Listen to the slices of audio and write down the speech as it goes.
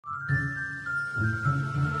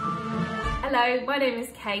Hello, my name is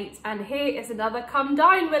Kate and here is another Come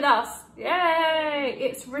Dine With Us. Yay!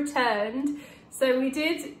 It's returned. So we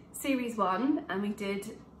did series 1 and we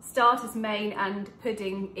did starters, main and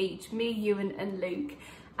pudding each, me, Ewan and Luke.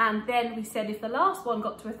 And then we said if the last one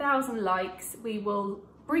got to 1,000 likes, we will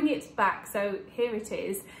bring it back. So here it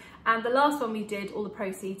is. And the last one we did, all the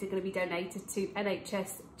proceeds are going to be donated to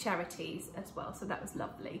NHS charities as well. So that was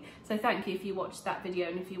lovely. So thank you if you watched that video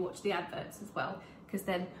and if you watched the adverts as well, because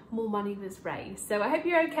then more money was raised. So I hope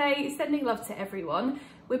you're okay. Sending love to everyone.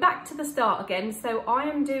 We're back to the start again. So I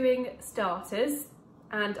am doing starters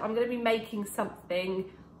and I'm going to be making something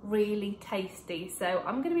really tasty. So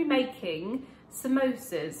I'm going to be making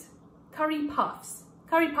samosas, curry puff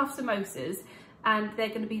samosas, and they're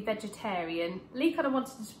going to be vegetarian. Lee kind of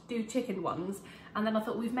wanted to do chicken ones, and then I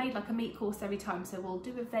thought we've made like a meat course every time, so we'll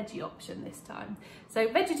do a veggie option this time.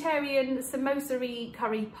 So vegetarian samosa-y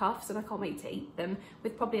curry puffs, and I can't wait to eat them,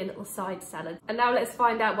 with probably a little side salad. And now let's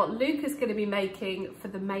find out what Luke is going to be making for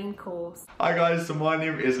the main course. Hi guys, so my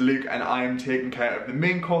name is Luke and I am taking care of the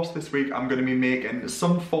main course this week. I'm going to be making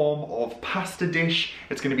some form of pasta dish.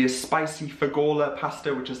 It's going to be a spicy fagola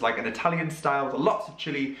pasta, which is like an Italian style with lots of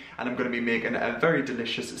chilli, and I'm going to be making a very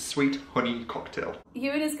delicious sweet honey cocktail.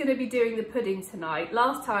 Ewan is going to be doing the pudding tonight.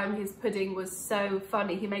 Last time his pudding was so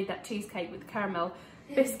funny. He made that cheesecake with caramel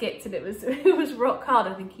biscuits and it was rock hard.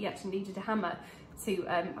 I think he actually needed a hammer to,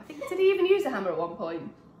 I think, did he even use a hammer at one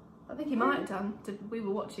point? I think he might have done. We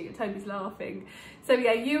were watching it, Toby's laughing. So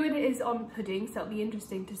yeah, Ewan is on pudding, so it'll be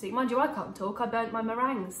interesting to see. Mind you, I can't talk, I burnt my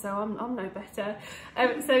meringues, so I'm no better.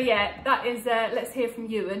 So yeah, that is, let's hear from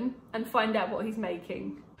Ewan and find out what he's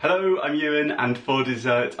making. Hello, I'm Ewan, and for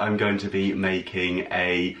dessert I'm going to be making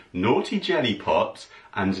a naughty jelly pot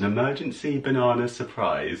and an emergency banana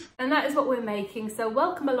surprise. And that is what we're making, so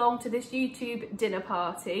welcome along to this YouTube dinner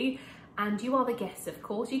party. And you are the guests, of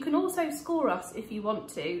course. You can also score us if you want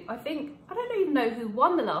to. I don't even know who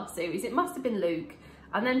won the last series. It must have been Luke,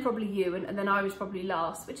 and then probably Ewan, and then I was probably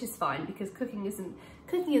last, which is fine because cooking isn't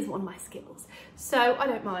one of my skills. So I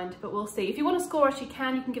don't mind, but we'll see. If you want to score us, you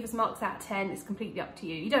can give us marks out of 10. It's completely up to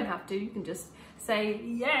you. You don't have to. You can just say,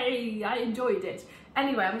 yay, I enjoyed it.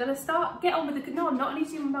 Anyway, I'm going to get on with the, no, I'm not, I need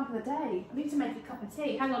to do my mug of the day. I need to make a cup of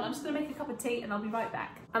tea. Hang on, I'm just going to make a cup of tea and I'll be right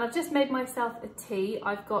back. And I've just made myself a tea.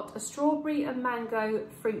 I've got a strawberry and mango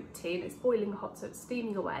fruit tea and it's boiling hot, so it's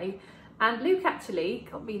steaming away. And Luke actually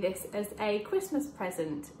got me this as a Christmas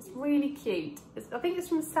present. It's really cute. I think it's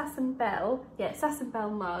from Sass and Bell. Yeah, Sass and Bell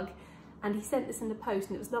mug. And he sent this in the post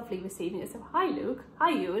and it was lovely receiving it. So hi Luke,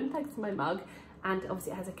 hi Ewan, thanks for my mug. And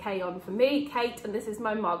obviously it has a K on for me, Kate, and this is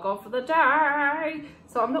my mug on for the day.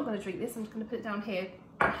 So I'm not going to drink this, I'm just going to put it down here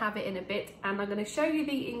and have it in a bit. And I'm going to show you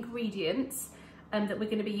the ingredients that we're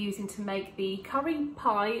going to be using to make the curry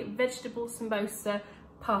pie vegetable samosa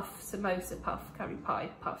curry pie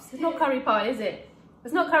puffs. It's not curry pie, is it?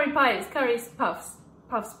 It's not curry pie, it's curry puffs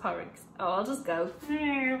porridge. Oh, I'll just go.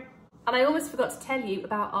 And I almost forgot to tell you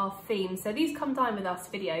about our theme. So these Come Dine With Us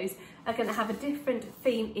videos are going to have a different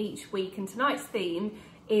theme each week, and tonight's theme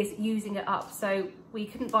is using it up. So we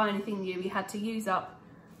couldn't buy anything new, we had to use up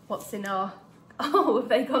what's in our... Oh, have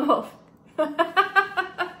they gone off?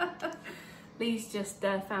 Lee's just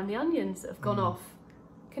found the onions that have gone off.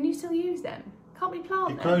 Can you still use them? Can't we plant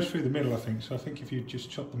them? It grows through the middle, I think, so I think if you just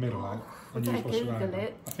chop the middle out and use what's around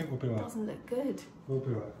it, I think we'll be right. Doesn't look good. We'll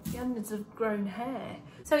be right. The onions have grown hair.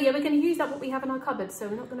 So yeah, we're going to use up what we have in our cupboard, so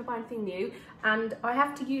we're not going to buy anything new. And I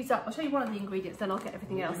have to use up, I'll show you one of the ingredients, then I'll get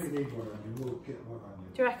everything else. We need one onion, we'll get one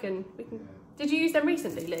onion. Do you reckon? We can... Yeah. Did you use them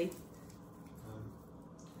recently, Lee?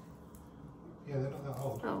 Yeah, they're not that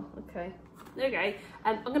old. Oh, okay. Okay,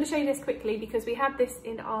 I'm going to show you this quickly because we had this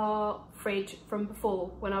in our fridge from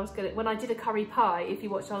before when I did a curry pie. If you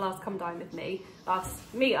watched our last Come Dine With Me, us,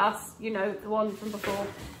 you know, the one from before.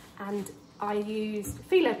 And I used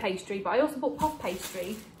phyllo pastry, but I also bought puff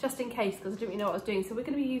pastry just in case because I didn't really know what I was doing. So we're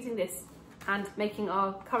going to be using this and making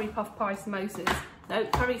our curry puff pie samosas,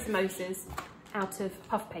 curry samosas out of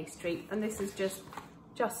puff pastry. And this is just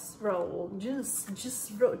roll,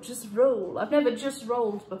 just roll. I've never just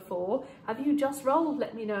rolled before. Have you just rolled?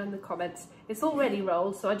 Let me know in the comments. It's already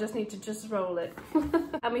rolled, so I just need to just roll it.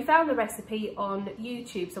 And we found the recipe on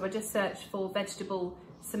YouTube, so I just searched for vegetable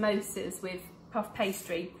samosas with puff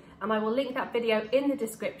pastry, and I will link that video in the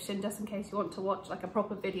description just in case you want to watch like a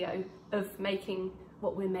proper video of making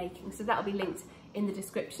what we're making. So that'll be linked in the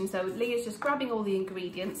description. So Leah's just grabbing all the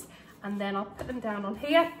ingredients and then I'll put them down on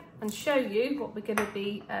here and show you what we're going to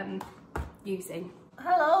be using.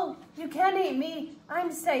 Hello, you can't eat me.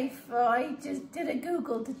 I'm safe. I just did a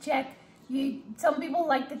Google to check. Some people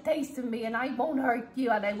like the taste of me, and I won't hurt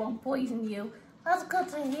you, and I won't poison you. That's good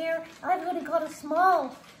to hear. I've only got a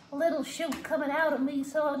small little shoot coming out of me,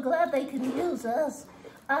 so I'm glad they can use us.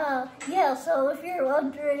 Yeah, so if you're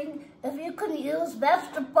wondering if you can use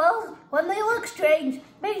vegetables when they look strange,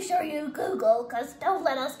 make sure you Google, because don't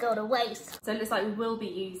let us go to waste. So it looks like we will be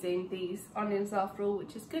using these onions after all,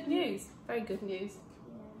 which is good news. Very good news.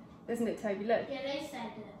 Yeah. Isn't it, Toby? Look. Yeah, they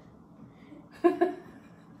said it.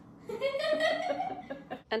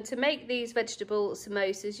 And to make these vegetable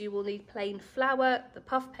samosas, you will need plain flour, the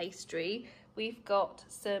puff pastry. We've got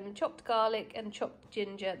some chopped garlic and chopped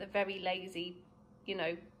ginger, the very lazy, you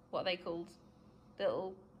know, what are they called?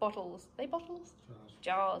 Little bottles. Are they bottles?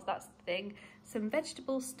 Jars, that's the thing. Some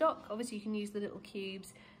vegetable stock, obviously you can use the little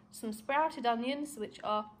cubes. Some sprouted onions, which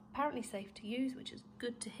are apparently safe to use, which is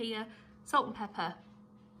good to hear. Salt and pepper,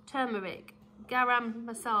 turmeric, garam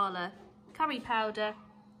masala, curry powder,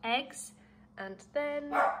 eggs, and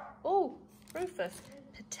then, oh, Rufus,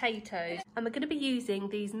 potatoes. And we're going to be using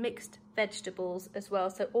these mixed vegetables as well,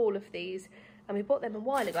 so all of these. And we bought them a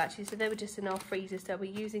while ago actually, so they were just in our freezer, so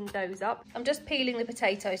we're using those up. I'm just peeling the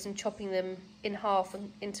potatoes and chopping them in half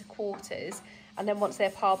and into quarters, and then once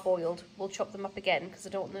they're parboiled, we'll chop them up again because I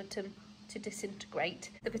don't want them to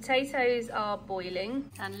disintegrate. The potatoes are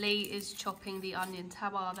boiling, and Lee is chopping the onions.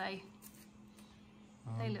 How are they?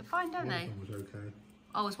 They look fine, don't they? One was okay.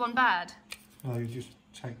 Oh, is one bad? No, you just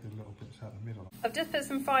take the little bits out the middle. I've just put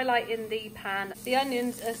some fry light in the pan. The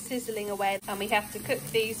onions are sizzling away, and we have to cook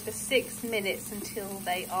these for 6 minutes until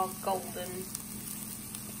they are golden.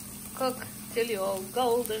 Cook till you're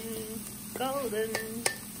golden, golden.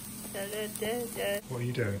 Da, da, da, da. What are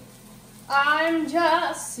you doing? I'm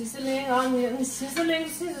just sizzling onions, sizzling,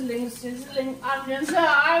 sizzling, sizzling onions.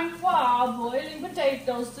 I'm parboiling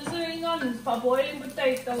potatoes, sizzling onions, parboiling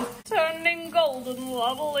potatoes, turning golden,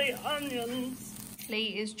 lovely onions.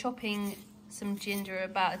 Lee is chopping some ginger,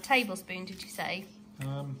 about a tablespoon, did you say?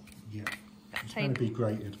 Yeah. It's going to be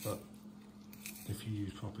grated, but if you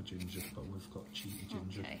use proper ginger, but we've got cheaper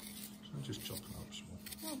ginger. Okay. So I'm just chopping up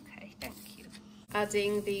small. Okay, thank you.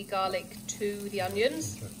 Adding the garlic to the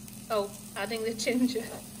onions. Ginger. Oh, adding the ginger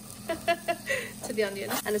to the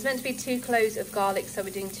onions. And there's meant to be 2 cloves of garlic, so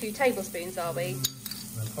we're doing 2 tablespoons, are we?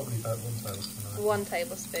 No, probably about 1 tablespoon. 1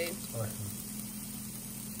 tablespoon. I reckon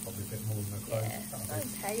probably a bit more than a clove.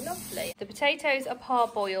 Yeah, okay, lovely. The potatoes are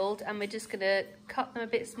parboiled, and we're just going to cut them a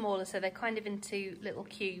bit smaller so they're kind of into little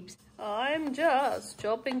cubes. I'm just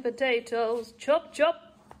chopping potatoes, chop,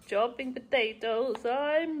 chop, chopping potatoes.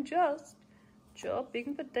 I'm just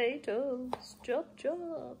chopping potatoes, chop,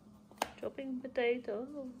 chop. Chopping potatoes.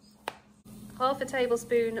 Half a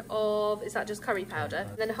tablespoon of, is that just curry powder?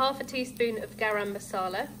 Then half a teaspoon of garam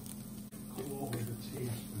masala.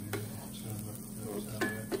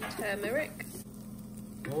 Turmeric.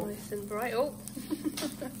 Nice and bright. Oh,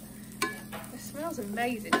 it smells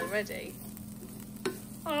amazing already.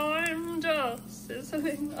 I'm just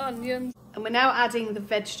sizzling onions. And we're now adding the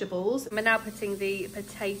vegetables. We're now putting the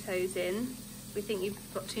potatoes in. We think you've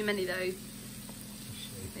got too many though.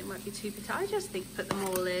 It might be too potatoes. I just think put them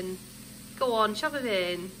all in. Go on, shove them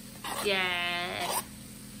in. Yeah.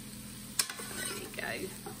 There you go.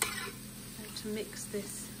 And to mix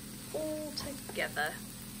this all together.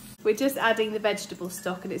 We're just adding the vegetable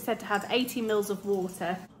stock, and it's said to have 80 mils of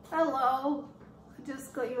water. Hello. I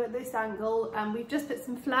just got you at this angle, and we've just put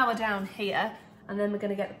some flour down here, and then we're going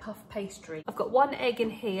to get the puff pastry. I've got 1 egg in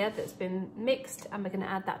here that's been mixed, and we're going to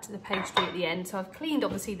add that to the pastry at the end. So I've cleaned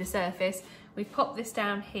obviously the surface. We've popped this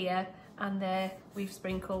down here, and there we've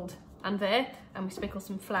sprinkled, and there, and we sprinkle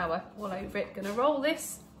some flour all over it. Going to roll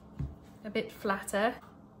this a bit flatter.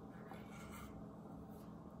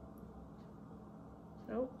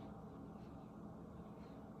 Oh.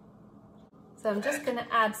 So I'm just going to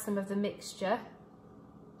add some of the mixture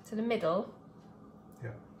to the middle. Yeah.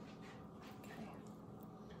 Okay.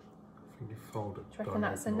 I think you fold it. Do you reckon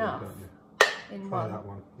that's enough? In Try one? that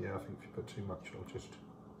one. Yeah, I think if you put too much, it'll just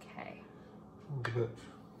Okay. fold a bit.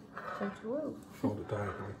 Whoa. Fold it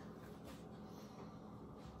diagonally.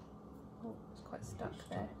 Oh, it's quite stuck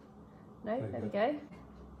there. No, there we go.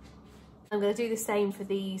 I'm going to do the same for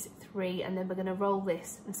these 3, and then we're going to roll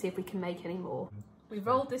this and see if we can make any more. We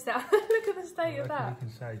rolled this out. Look at the state of that. You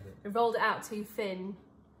can save it. We rolled it out too thin.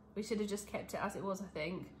 We should have just kept it as it was, I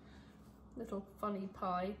think. Little funny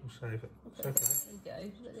pie. We'll save it. It's okay. There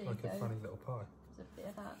you go. There It's like you a go. funny little pie. There's a bit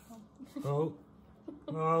of that. Oh.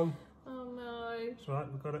 No. Oh no. It's right,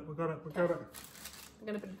 we got it, we got it, we got it. I'm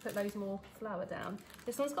going to put loads more flour down.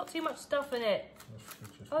 This one's got too much stuff in it.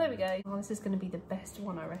 Just Oh, there we go. Oh, this is going to be the best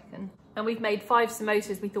one, I reckon. And we've made 5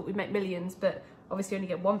 samosas. We thought we'd make millions, but obviously only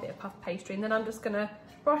get one bit of puff pastry, and then I'm just gonna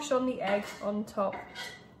brush on the egg on top.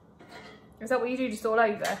 Is that what you do, just all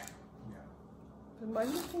over? Yeah. With my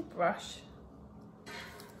little brush.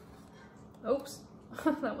 Oops,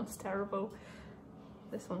 that one's terrible.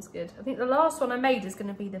 This one's good. I think the last one I made is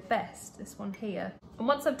gonna be the best, this one here. And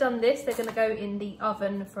once I've done this, they're gonna go in the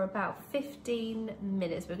oven for about 15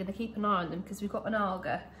 minutes. We're gonna keep an eye on them because we've got an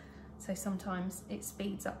Aga. So sometimes it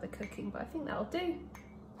speeds up the cooking, but I think that'll do.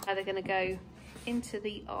 Now they're gonna go into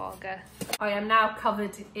the Aga. I am now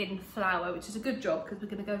covered in flour, which is a good job because we're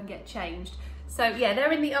gonna go and get changed. So yeah,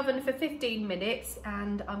 they're in the oven for 15 minutes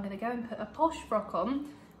and I'm gonna go and put a posh frock on,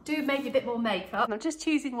 do maybe a bit more makeup. I'm just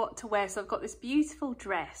choosing what to wear. So I've got this beautiful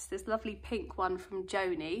dress, this lovely pink one from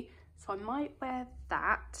Joni. So I might wear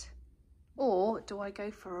that, or do I go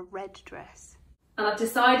for a red dress? And I've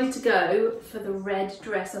decided to go for the red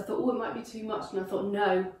dress. I thought, oh, it might be too much. And I thought,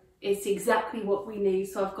 no, it's exactly what we need.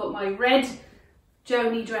 So I've got my red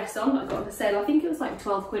Joni dress on. I got on the sale. I think it was like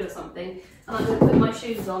 12 quid or something. And I'm going to put my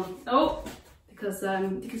shoes on. Oh, because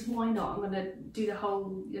why not? I'm going to do the whole,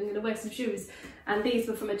 I'm going to wear some shoes. And these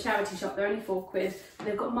were from a charity shop. They're only 4 quid. And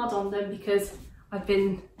they've got mud on them because I've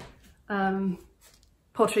been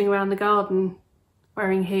pottering around the garden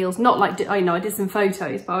wearing heels. Not like, I know I did some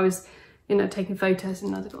photos, but I was, you know, taking photos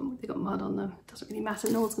and they got mud on them. It doesn't really matter,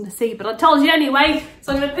 no one's going to see, but I told you anyway.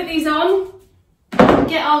 So I'm going to put these on,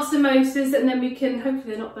 get our samosas, and then we can,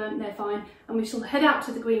 hopefully they're not burnt, they're fine, and we shall head out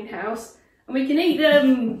to the greenhouse and we can eat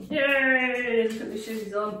them. Yay! Put my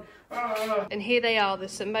shoes on. And here they are, the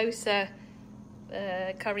samosa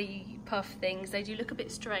curry puff things. They do look a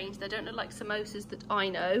bit strange. They don't look like samosas that I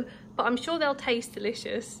know, but I'm sure they'll taste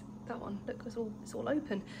delicious. That one, look, it's all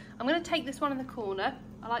open. I'm going to take this one in the corner.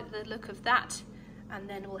 I like the look of that, and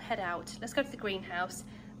then we'll head out. Let's go to the greenhouse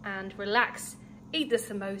and relax, eat the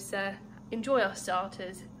samosa, enjoy our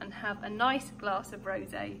starters, and have a nice glass of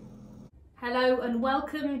rosé. Hello and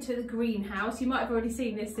welcome to the greenhouse. You might have already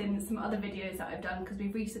seen this in some other videos that I've done because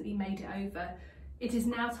we've recently made it over. It is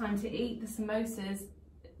now time to eat the samosas.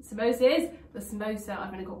 The samosa,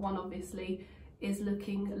 I've only got one obviously, is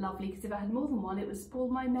looking lovely because if I had more than one it would spoil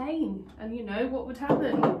my main, and you know what would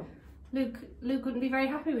happen. Luke wouldn't be very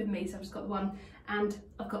happy with me, so I've just got the one, and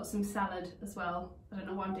I've got some salad as well. I don't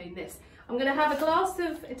know why I'm doing this. I'm going to have a glass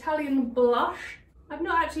of Italian blush. I've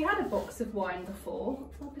not actually had a box of wine before.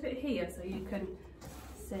 I'll put it here so you can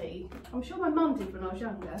see. I'm sure my mum did when I was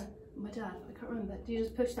younger. My dad, I can't remember. Do you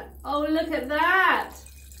just push that? Oh, look at that!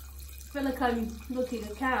 I feel like I'm looking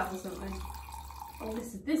at a cow or something. Oh,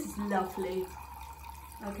 this is lovely.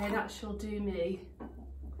 Okay, that shall do me.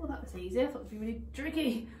 Oh, that was easy. I thought it'd be really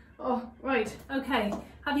tricky. Oh, right, okay.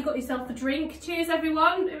 Have you got yourself a drink? Cheers,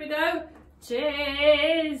 everyone. Here we go.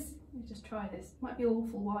 Cheers. Let me just try this. Might be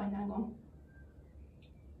awful wine, hang on.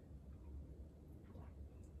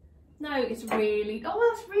 No, it's really,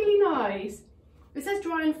 oh, that's really nice. It says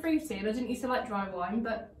dry and fruity, and I didn't used to like dry wine,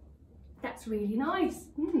 but that's really nice.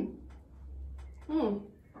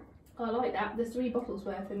 I like that. There's 3 bottles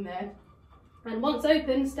worth in there. And once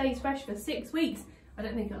open, stays fresh for 6 weeks. I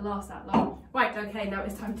don't think it'll last that long. Right, okay, now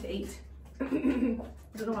it's time to eat. I don't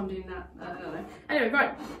know why I'm doing that. I don't know. Anyway,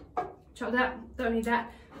 right, chuck that, don't need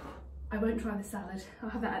that. I won't try the salad. I'll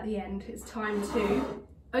have that at the end. It's time to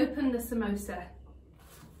open the samosa.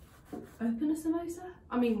 Open a samosa?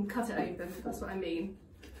 I mean, cut it open, that's what I mean.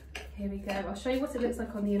 Here we go. I'll show you what it looks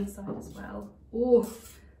like on the inside as well. Oh,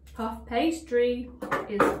 puff pastry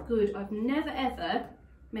is good. I've never ever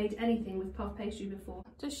made anything with puff pastry before.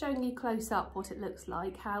 Just showing you close up what it looks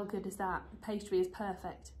like. How good is that? The pastry is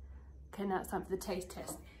perfect. Okay, now it's time for the taste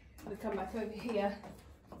test. We'll come back over here.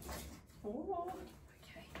 Oh,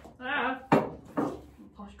 okay.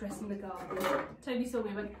 Posh dress in the garden. Toby saw me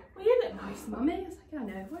and went, well, you look nice, Mummy. I was like, I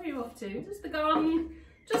know. Where are you off to? Just the garden,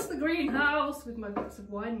 just the greenhouse with my box of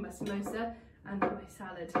wine, my samosa, and my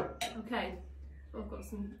salad. Okay, I've got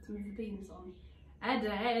some of the beans on.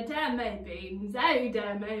 Edamame beans,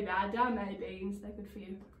 edamame beans. They're good for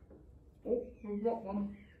you. Oh, I've got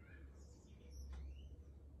one.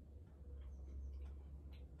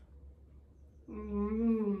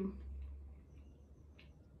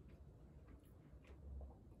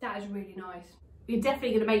 That is really nice. We're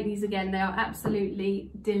definitely going to make these again. They are absolutely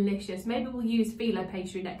delicious. Maybe we'll use phyllo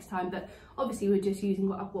pastry next time, but obviously we're just using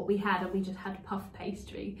what we had, and we just had puff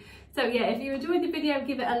pastry. So yeah, if you enjoyed the video,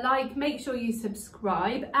 give it a like, make sure you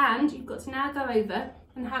subscribe, and you've got to now go over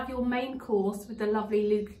and have your main course with the lovely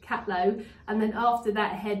Luke Catlow, and then after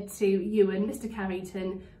that head to you and Mr.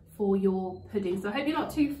 Carrington for your pudding. So I hope you're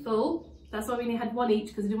not too full. That's why we only had one each,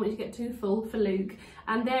 because I didn't want you to get too full for Luke.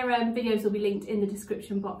 And their videos will be linked in the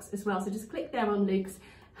description box as well. So just click there on Luke's,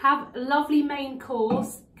 Have a lovely main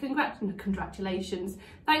course. Congratulations.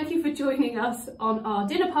 Thank you for joining us on our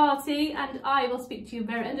dinner party, and I will speak to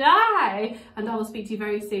you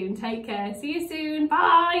very soon. Take care. See you soon.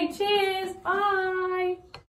 Bye. Cheers. Bye.